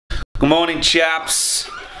Good morning, chaps.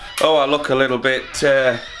 Oh, I look a little bit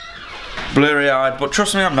blurry-eyed, but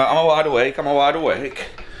trust me, I'm not. I'm wide awake.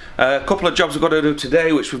 A couple of jobs I've got to do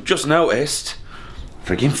today, which we've just noticed.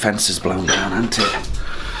 Friggin' fence has blown down, hasn't it?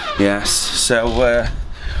 Yes, so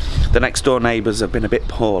the next door neighbours have been a bit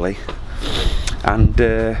poorly, and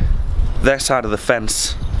their side of the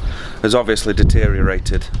fence has obviously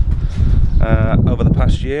deteriorated over the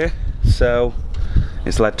past year, so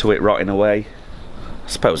it's led to it rotting away. I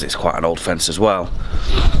suppose it's quite an old fence as well.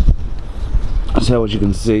 So as you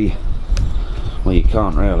can see, well, you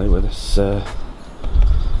can't really with this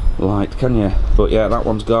light, can you? But yeah, that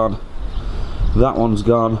one's gone. That one's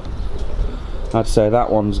gone. I'd say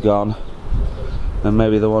that one's gone, and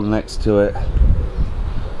maybe the one next to it.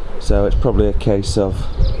 So it's probably a case of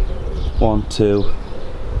 1, 2,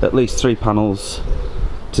 at least 3 panels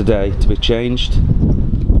today to be changed.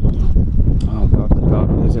 Oh god, the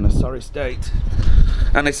garden is in a sorry state.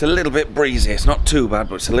 And it's a little bit breezy. It's not too bad,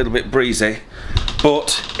 but it's a little bit breezy.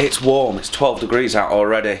 But it's warm. It's 12 degrees out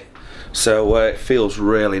already. So it feels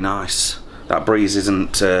really nice. That breeze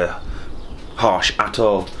isn't harsh at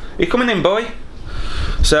all. Are you coming in, boy?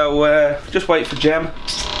 So just wait for Jem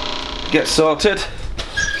to get sorted.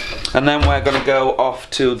 And then we're going to go off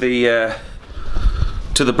to the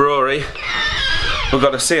brewery. We've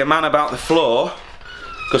got to see a man about the floor,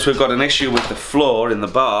 because we've got an issue with the floor in the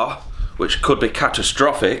bar, which could be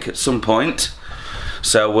catastrophic at some point.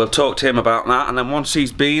 So we'll talk to him about that, and then once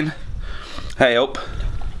he's been, hey up,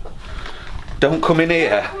 don't come in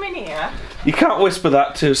here. Don't come in here. You can't whisper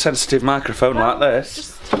that to a sensitive microphone like this.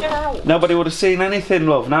 Just get out. Nobody would have seen anything,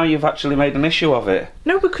 love. Now you've actually made an issue of it.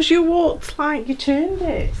 No, because you walked like you turned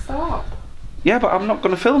it. Stop. Yeah, but I'm not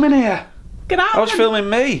going to film in here. Get out. I was filming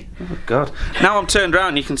me. Oh god. Now I'm turned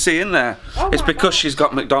around, you can see in there. Oh it's because she's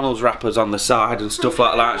got McDonald's wrappers on the side and stuff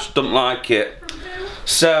like that. She doesn't like it.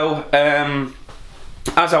 So,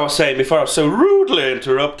 as I was saying before, I was so rudely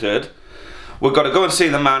interrupted. We've got to go and see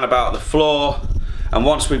the man about the floor, and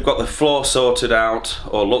once we've got the floor sorted out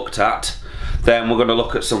or looked at, then we're going to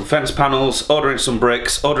look at some fence panels, ordering some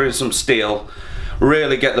bricks, ordering some steel,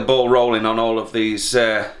 really get the ball rolling on all of these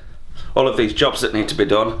jobs that need to be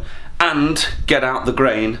done, and get out the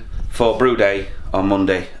grain for brew day on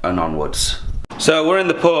Monday and onwards. So we're in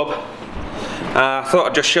the pub. I thought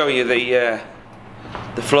I'd just show you the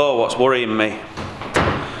floor, what's worrying me.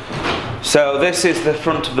 So this is the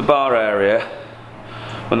front of the bar area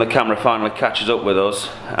when the camera finally catches up with us,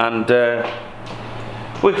 and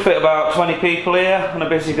we fit about 20 people here on a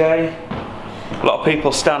busy day. A lot of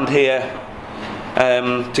people stand here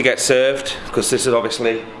to get served, because this is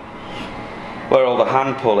obviously where all the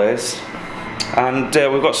hand pull is, and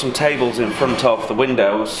we've got some tables in front of the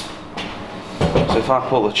windows. So if I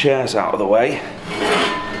pull the chairs out of the way,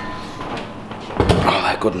 oh,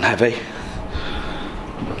 they're good and heavy.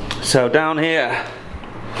 So down here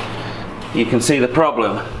you can see the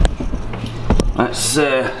problem. Let's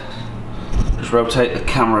just rotate the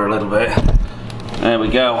camera a little bit. There we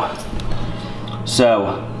go.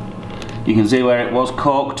 So you can see where it was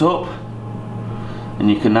corked up, and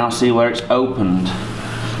you can now see where it's opened.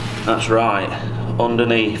 That's right,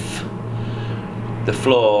 underneath the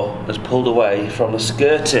floor has pulled away from the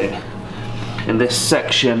skirting in this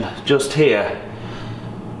section just here,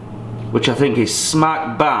 which I think is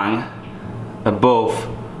smack bang above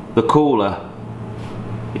the cooler.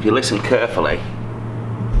 If you listen carefully,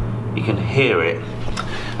 you can hear it.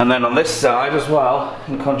 And then on this side as well,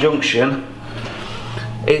 in conjunction,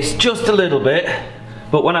 it's just a little bit,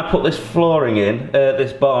 but when I put this flooring in,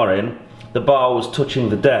 this bar in, the bar was touching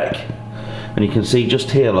the deck, and you can see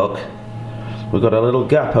just here, look, we've got a little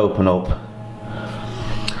gap open up.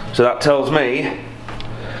 So that tells me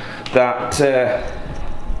that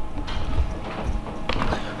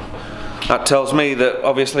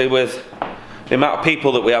obviously with the amount of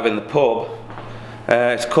people that we have in the pub,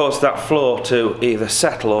 it's caused that floor to either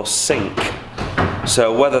settle or sink.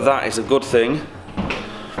 So whether that is a good thing,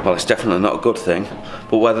 well, it's definitely not a good thing,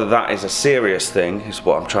 but whether that is a serious thing is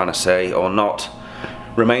what I'm trying to say or not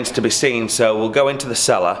remains to be seen. So we'll go into the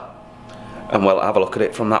cellar and we'll have a look at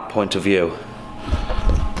it from that point of view.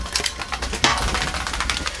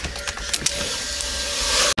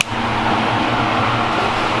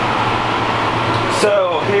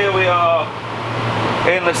 So here we are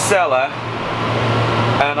in the cellar,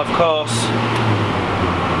 and of course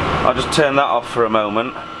I'll just turn that off for a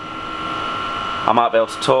moment. I might be able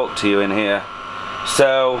to talk to you in here.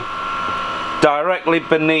 So directly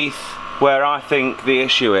beneath where I think the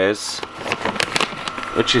issue is,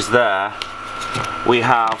 which is there, we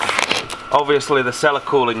have obviously the cellar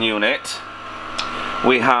cooling unit,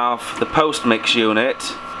 we have the post mix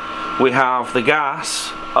unit, we have the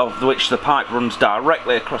gas, of which the pipe runs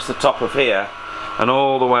directly across the top of here and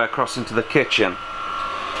all the way across into the kitchen.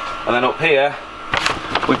 And then up here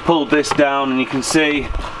we pulled this down, and you can see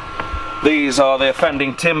these are the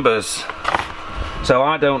offending timbers. So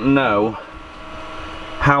I don't know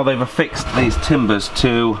how they've affixed these timbers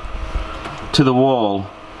to the wall,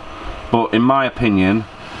 but in my opinion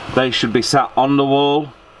they should be sat on the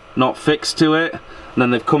wall, not fixed to it. And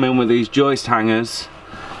then they've come in with these joist hangers.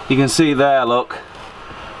 You can see there, look,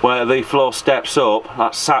 where the floor steps up,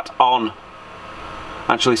 that's sat on,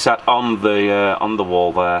 actually sat on the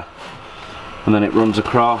wall there, and then it runs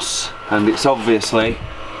across, and it's obviously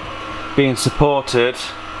being supported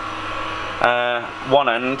one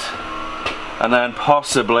end, and then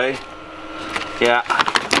possibly, yeah,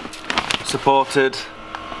 supported.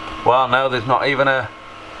 Well, no, there's not even a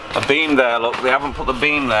beam there. Look, they haven't put the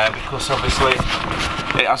beam there because obviously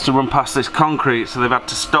it has to run past this concrete, so they've had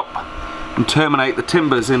to stop and terminate the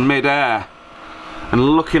timbers in mid-air. And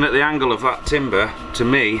looking at the angle of that timber, to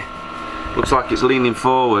me, looks like it's leaning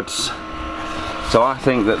forwards. So I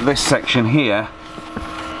think that this section here,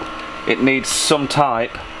 it needs some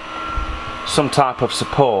type of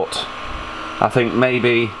support. I think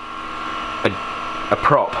maybe a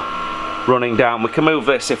prop running down. We can move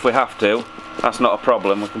this if we have to, that's not a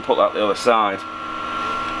problem, we can put that the other side.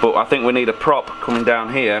 But I think we need a prop coming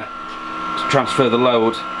down here to transfer the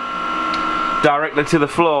load directly to the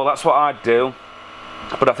floor. That's what I'd do.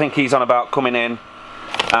 But I think he's on about coming in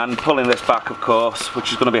and pulling this back, of course, which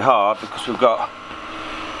is going to be hard because we've got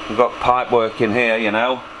pipe work in here, you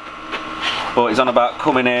know. But he's on about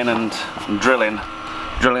coming in and drilling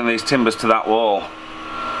these timbers to that wall.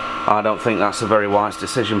 I don't think that's a very wise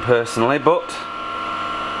decision personally, but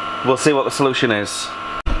we'll see what the solution is.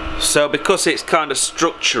 So because it's kind of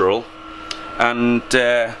structural and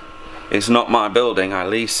it's not my building, I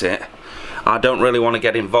lease it, I don't really want to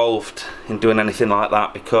get involved in doing anything like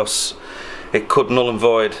that because it could null and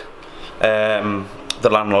void the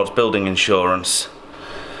landlord's building insurance.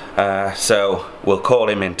 So we'll call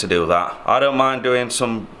him in to do that. I don't mind doing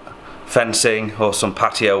some fencing or some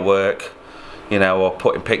patio work, you know, or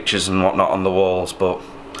putting pictures and whatnot on the walls, but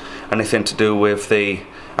anything to do with the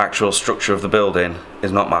actual structure of the building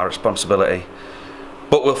is not my responsibility.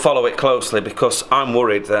 But we'll follow it closely because I'm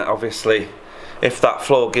worried that obviously if that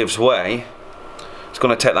floor gives way, it's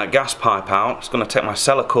going to take that gas pipe out, it's going to take my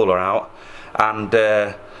cellar cooler out, and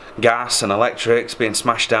gas and electrics being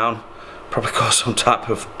smashed down probably cause some type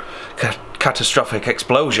of catastrophic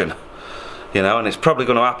explosion, you know, and it's probably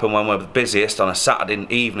going to happen when we're busiest on a Saturday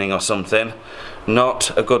evening or something.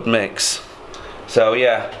 Not a good mix. So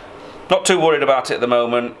yeah, not too worried about it at the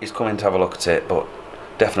moment. He's coming to have a look at it, but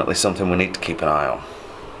definitely something we need to keep an eye on.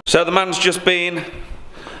 So the man's just been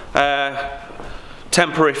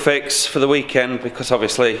temporary fix for the weekend because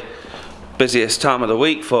obviously busiest time of the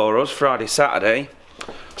week for us, Friday, Saturday.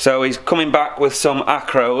 So he's coming back with some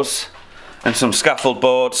acros and some scaffold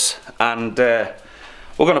boards, and we're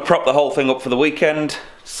going to prop the whole thing up for the weekend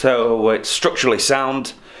so it's structurally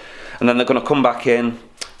sound, and then they're going to come back in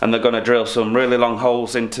and they're going to drill some really long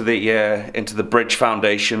holes into the bridge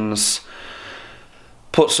foundations,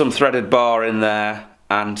 put some threaded bar in there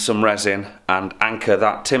and some resin, and anchor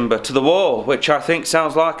that timber to the wall, which I think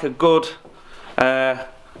sounds like a good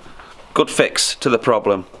fix to the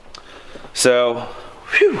problem. So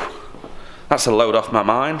whew, that's a load off my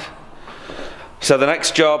mind. So the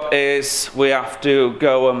next job is we have to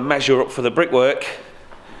go and measure up for the brickwork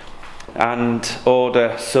and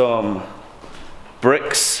order some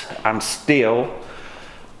bricks and steel.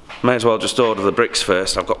 May as well just order the bricks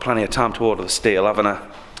first. I've got plenty of time to order the steel, haven't I?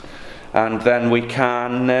 And then we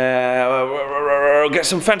can get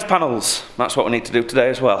some fence panels. That's what we need to do today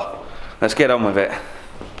as well. Let's get on with it.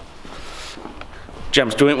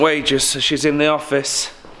 Gem's doing wages, so she's in the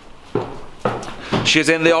office. She's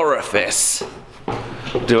in the orifice,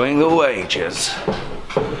 doing the wages.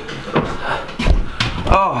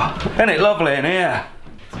 Oh, isn't it lovely in here?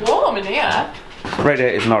 It's warm in here.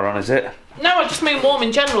 Radiator's not on, is it? No, I just mean warm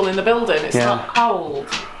in general in the building. It's not cold.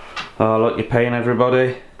 Oh, look, you're paying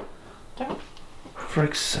everybody. Don't. For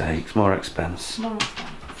frig's sake, more expense. More expense.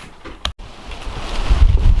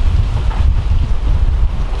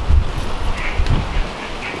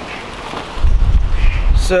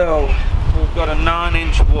 So, we've got a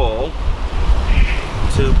 9-inch wall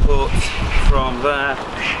to put from there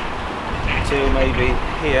to maybe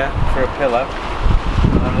here for a pillar,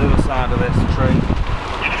 and on the other side of this tree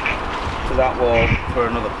to that wall for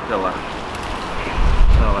another pillar.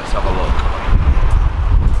 So let's have a look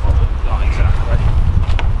what we've got exactly.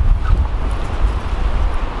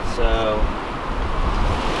 So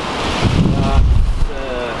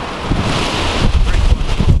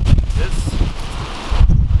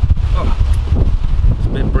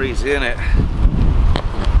crazy, isn't it?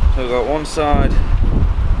 So we've got one side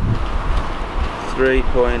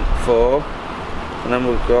 3.4, and then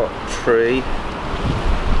we've got 3,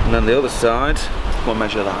 and then the other side, we'll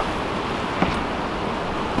measure that.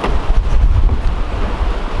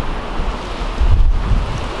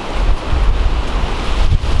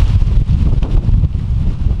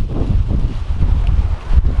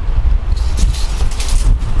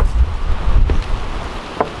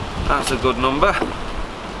 That's a good number.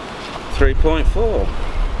 3.4.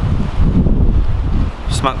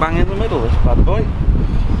 Smack bang in the middle, this bad boy.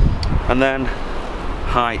 And then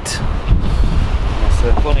height. That's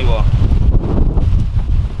a funny one.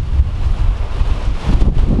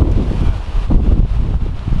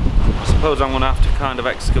 I suppose I'm going to have to kind of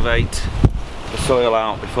excavate the soil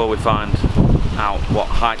out before we find out what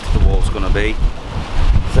height the wall's going to be.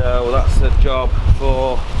 So that's a job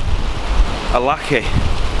for a lackey.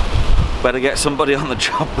 Better get somebody on the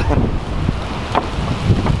job then.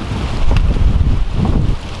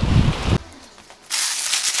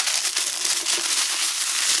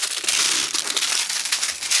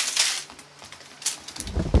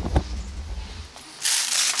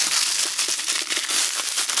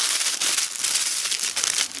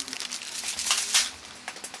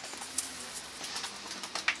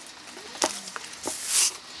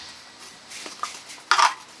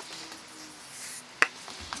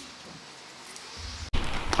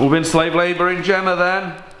 We've been slave labouring, Gemma,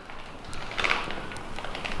 then.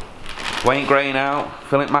 Weighing grain out,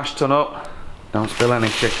 filling mash tun up. Don't spill any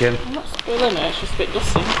chicken. I'm not spilling it, it's just a bit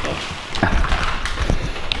dusty, isn't it?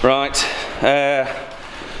 Right,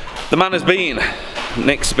 the man has been,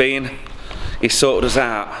 Nick's been, he sorted us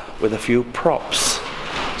out with a few props.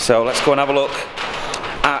 So let's go and have a look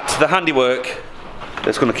at the handiwork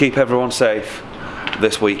that's going to keep everyone safe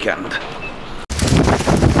this weekend.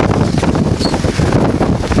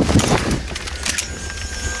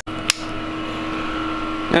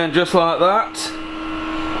 And just like that,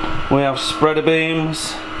 we have spreader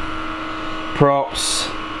beams, props,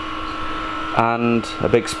 and a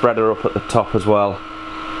big spreader up at the top as well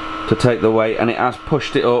to take the weight, and it has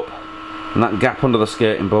pushed it up, and that gap under the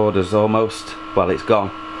skirting board is almost, well, it's gone.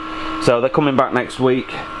 So they're coming back next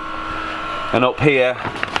week, and up here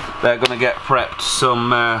they're going to get prepped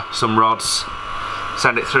some rods,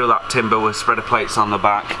 send it through that timber with spreader plates on the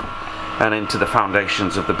back and into the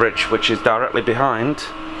foundations of the bridge, which is directly behind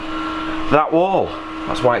that wall.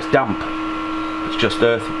 That's why it's damp. It's just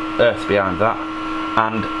earth behind that,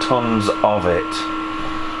 and tons of it.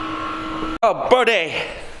 Oh buddy,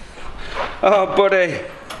 oh buddy,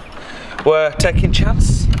 we're taking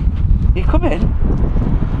chance. You coming?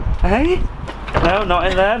 Hey? No, not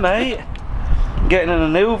in there, mate. Getting in a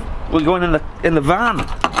new. We're going in the van.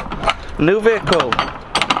 A new vehicle.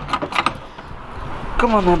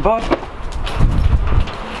 Come on then, bud.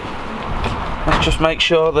 Let's just make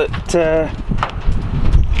sure that.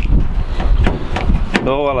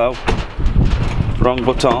 Oh, hello. Wrong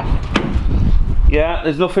button. Yeah,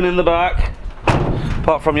 there's nothing in the back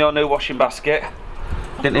apart from your new washing basket.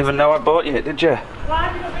 Didn't even know I bought you it, did you? Why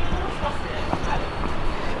have you got me a wash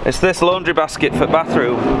basket? It's this laundry basket for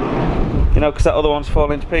bathroom. You know, because that other one's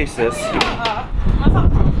falling to pieces. Where's that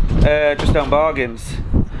from? Just down Bargains.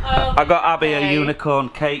 I got Abby a unicorn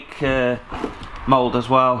cake mould as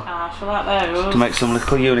well. Ah, she'll like those. To make some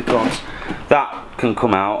little unicorns. That can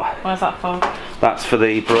come out. Where's that for? That's for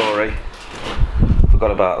the brewery. Forgot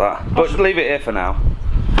about that. But just leave it here for now.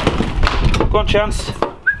 Go on, Chance.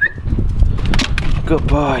 Good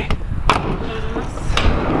boy.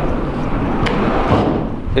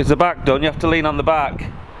 Is the back done? You have to lean on the back.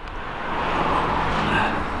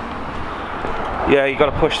 Yeah, you got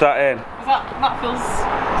to push that in. Is that feels...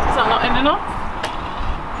 Is that not in enough?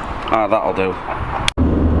 Ah, that'll do.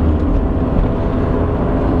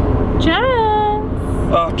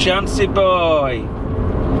 Chance! Oh, Chancey boy.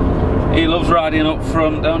 He loves riding up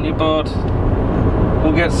front, don't you, bud?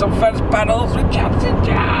 We'll get some fence paddles with Chancey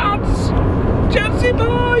Chance! Chancey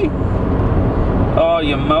boy! Oh,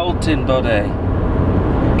 you're molting, buddy.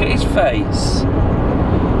 Look at his face.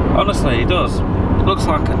 Honestly, he does. He looks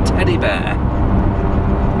like a teddy bear.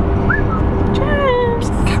 Chance!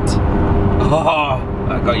 Cat. Oh,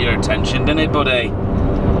 that got your attention, didn't it, buddy?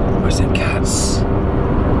 Where's them cats?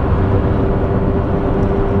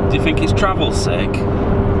 Do you think he's travel sick?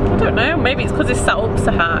 I don't know, maybe it's because he's sat up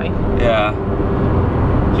so high. Yeah.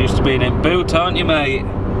 Used to being in boot, aren't you, mate?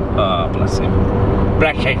 Oh, bless him.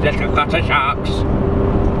 Bless his little gutter sharks.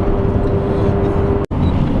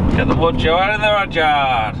 Get the woodyard in the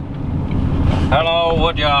woodyard. Hello,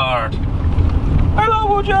 woodyard. Hello,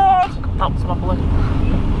 woodyard. That was wobbly.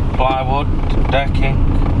 Plywood, decking.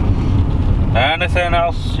 Anything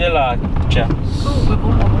else you like, chaps? Oh, we've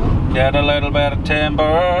won one more. Get a little bit of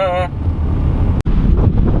timber.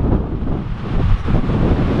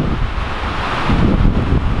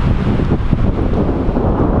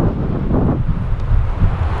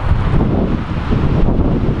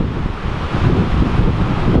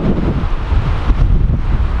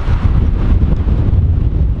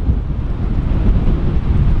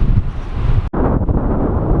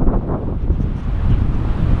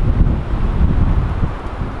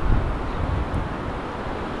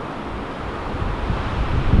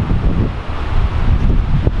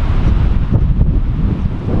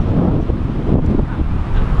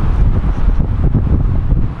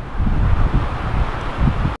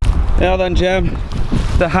 Now then, Jem,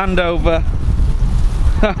 the handover.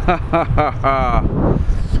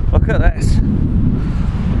 Look at this.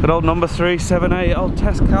 Good old number 378, old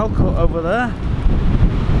Test Calcut over there.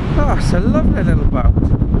 Oh, it's a lovely little boat.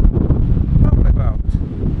 Lovely boat.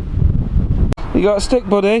 You got a stick,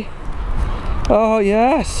 buddy? Oh,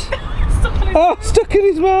 yes. Stuck in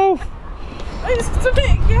his mouth. It's a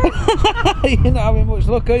bit, yeah. You're not having much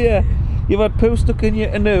luck, are you? You've had poo stuck in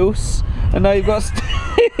your noose, and now you've got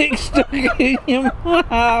stick stuck in your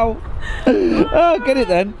mouth. Oh, get it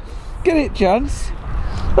then. Get it, Chance.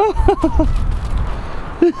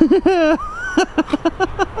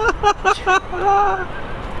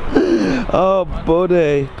 Oh,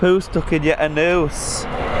 buddy. Poo stuck in your noose,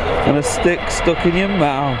 and a stick stuck in your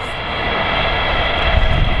mouth.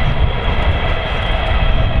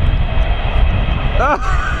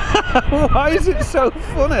 Why is it so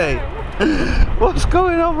funny? What's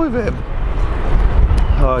going on with him?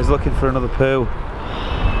 Oh, he's looking for another poo.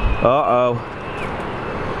 Uh-oh.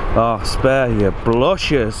 Oh, spare your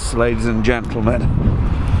blushes, ladies and gentlemen.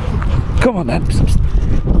 Come on then.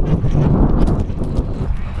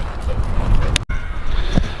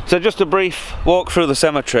 So just a brief walk through the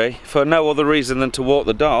cemetery for no other reason than to walk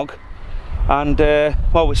the dog. And,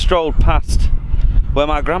 well, we strolled past where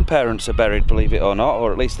my grandparents are buried, believe it or not,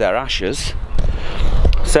 or at least their ashes.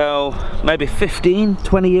 So maybe 15,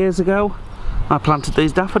 20 years ago, I planted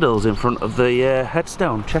these daffodils in front of the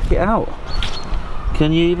headstone. Check it out.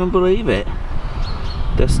 Can you even believe it?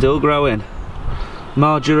 They're still growing.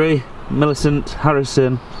 Marjorie Millicent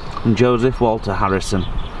Harrison and Joseph Walter Harrison.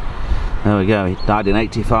 There we go. He died in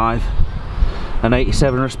 85 and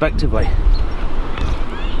 87 respectively.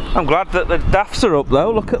 I'm glad that the daffs are up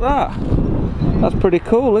though. Look at that. That's pretty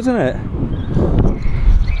cool, isn't it?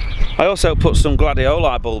 I also put some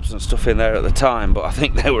gladioli bulbs and stuff in there at the time, but I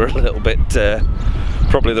think they were a little bit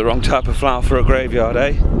probably the wrong type of flower for a graveyard,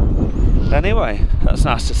 eh? Anyway, that's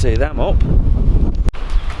nice to see them up.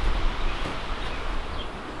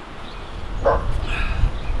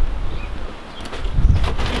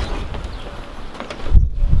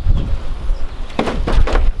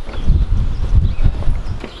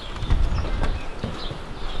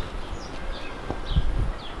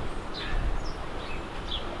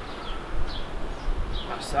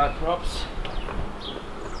 Side props.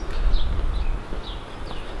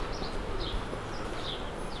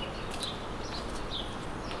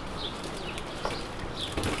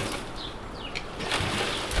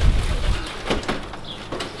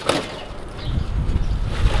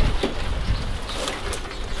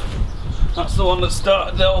 That's the one that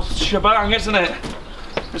started the old shebang, isn't it?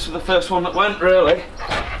 This was the first one that went, really.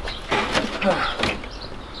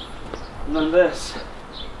 And then this.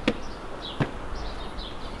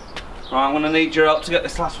 Right, I'm going to need your help to get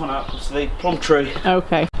this last one out. It's the plum tree.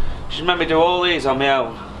 Okay. Just made me do all these on my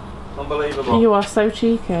own. Unbelievable. You are so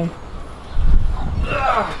cheeky.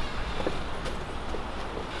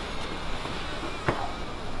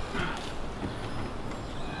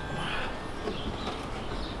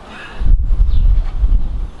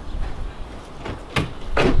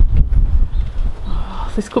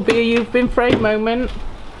 Oh, this could be a you've been framed moment.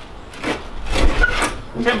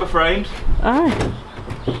 Timber framed. Aye.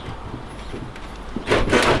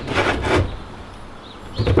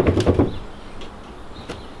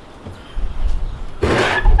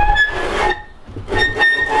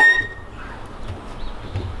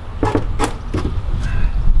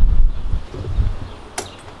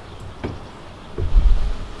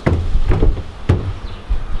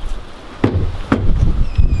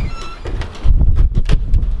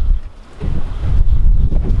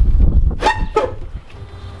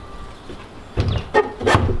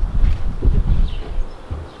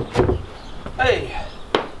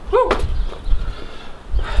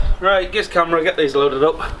 Right, Giz camera, get these loaded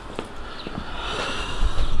up.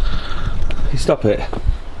 You stop it.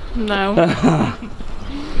 No.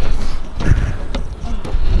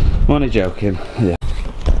 I'm only joking. Yeah.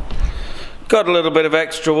 got a little bit of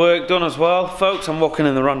extra work done as well. Folks, I'm walking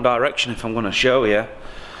in the wrong direction if I'm going to show you.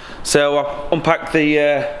 So I unpacked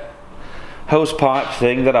the hose pipe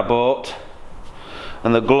thing that I bought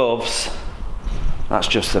and the gloves. That's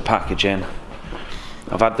just the packaging.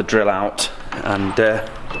 I've had the drill out and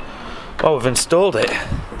well, we've installed it.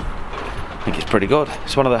 I think it's pretty good.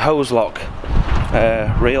 It's one of the hose lock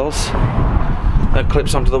reels that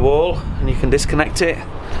clips onto the wall and you can disconnect it,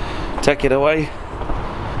 take it away,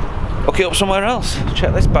 hook it up somewhere else.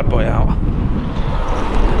 Check this bad boy out.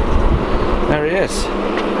 There he is.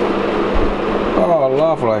 Oh,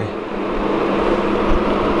 lovely.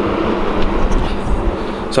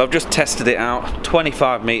 So I've just tested it out.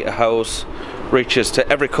 25 metre hose, reaches to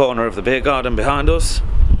every corner of the beer garden behind us,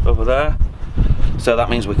 over there. So that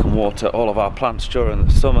means we can water all of our plants during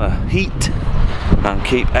the summer heat and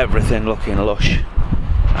keep everything looking lush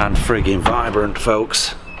and frigging vibrant,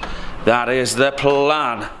 folks. That is the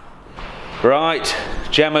plan. Right,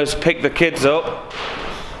 Gemma's picked the kids up.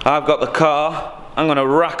 I've got the car. I'm going to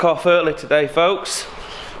rack off early today, folks.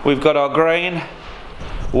 We've got our grain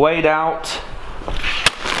weighed out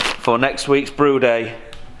for next week's brew day,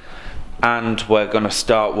 and we're going to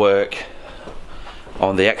start work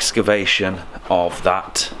on the excavation of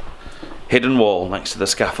that hidden wall next to the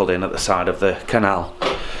scaffolding at the side of the canal.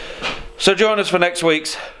 So join us for next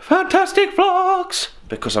week's fantastic vlogs,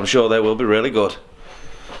 because I'm sure they will be really good.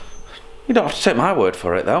 You don't have to take my word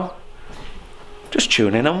for it though. Just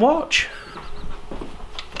tune in and watch.